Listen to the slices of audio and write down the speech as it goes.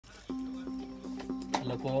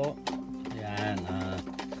Hello po. Ayan,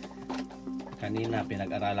 kanina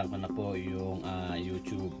pinag-aralan ko na po yung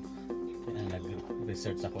YouTube.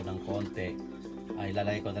 Nag-research ako ng konti.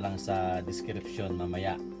 Ilalagay ko na lang sa description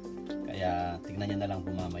mamaya. Kaya tingnan nyo na lang po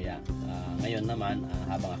mamaya. Ngayon naman,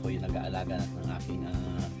 habang ako yung nag-aalaga ng aking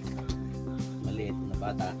maliit na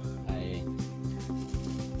bata, ay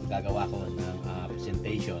magagawa ko ng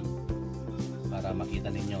presentation para makita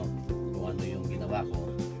ninyo kung ano yung ginawa ko.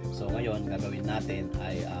 So ngayon gagawin natin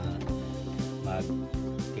ay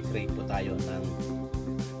mag-create po tayo ng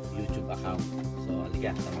YouTube account. So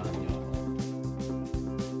halika, samahan nyo ako.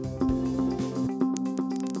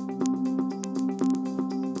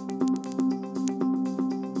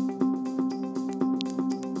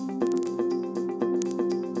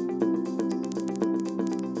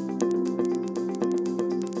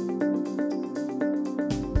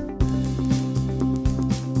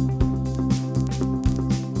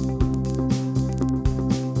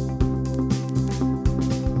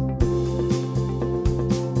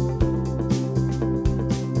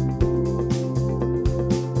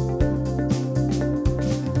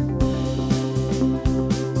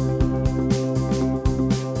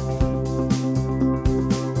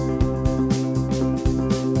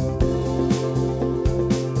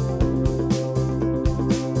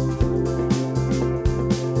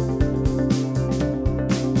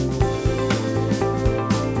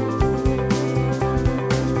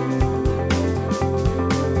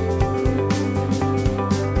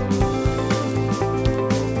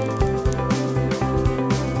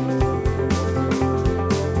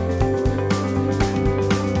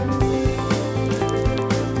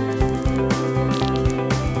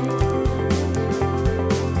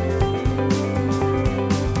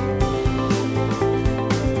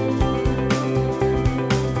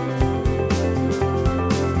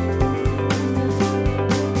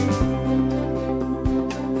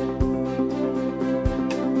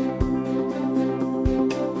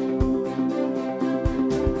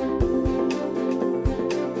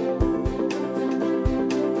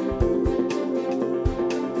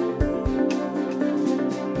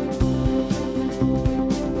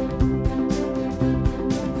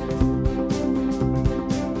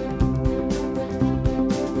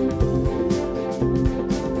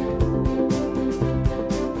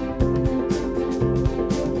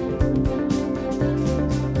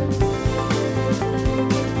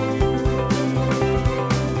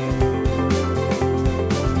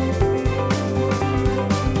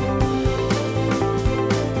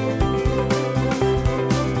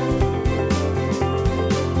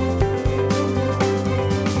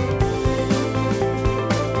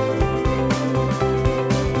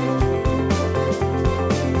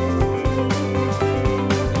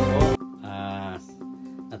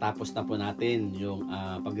 Natapos na po natin yung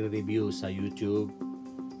pagre-review sa YouTube.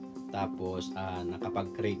 Tapos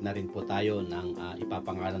nakapag-create na rin po tayo ng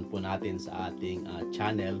ipapangalan po natin sa ating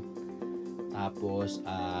channel. Tapos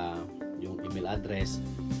yung email address.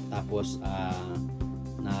 Tapos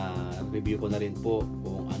na-review ko na rin po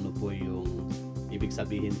kung ano po yung ibig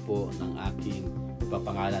sabihin po ng aking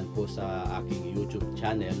ipapangalan po sa aking YouTube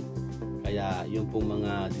channel. Kaya yung pong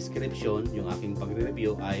mga description, yung aking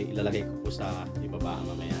pagre-review ay ilalagay ko po sa ibaba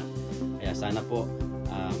mamaya. Kaya sana po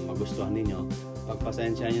magustuhan ninyo.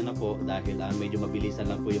 Pagpasensyahan nyo na po dahil medyo mabilisan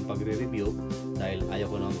lang po yung pagre-review dahil ayaw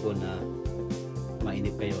ko naman po na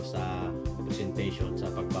mainip kayo sa presentation, sa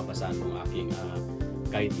pagbabasa ng aking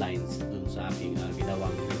guidelines dun sa aking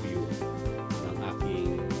ginawang review ng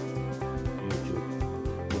aking YouTube.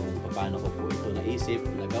 Kung paano ko po ito naisip,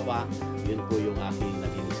 nagawa, yun po yung aking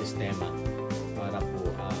naging sistema para po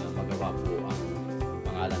magawa po ang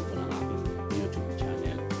pangalan po ng aking YouTube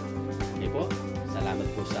channel. Okay po, salamat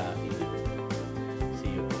po sa inyo.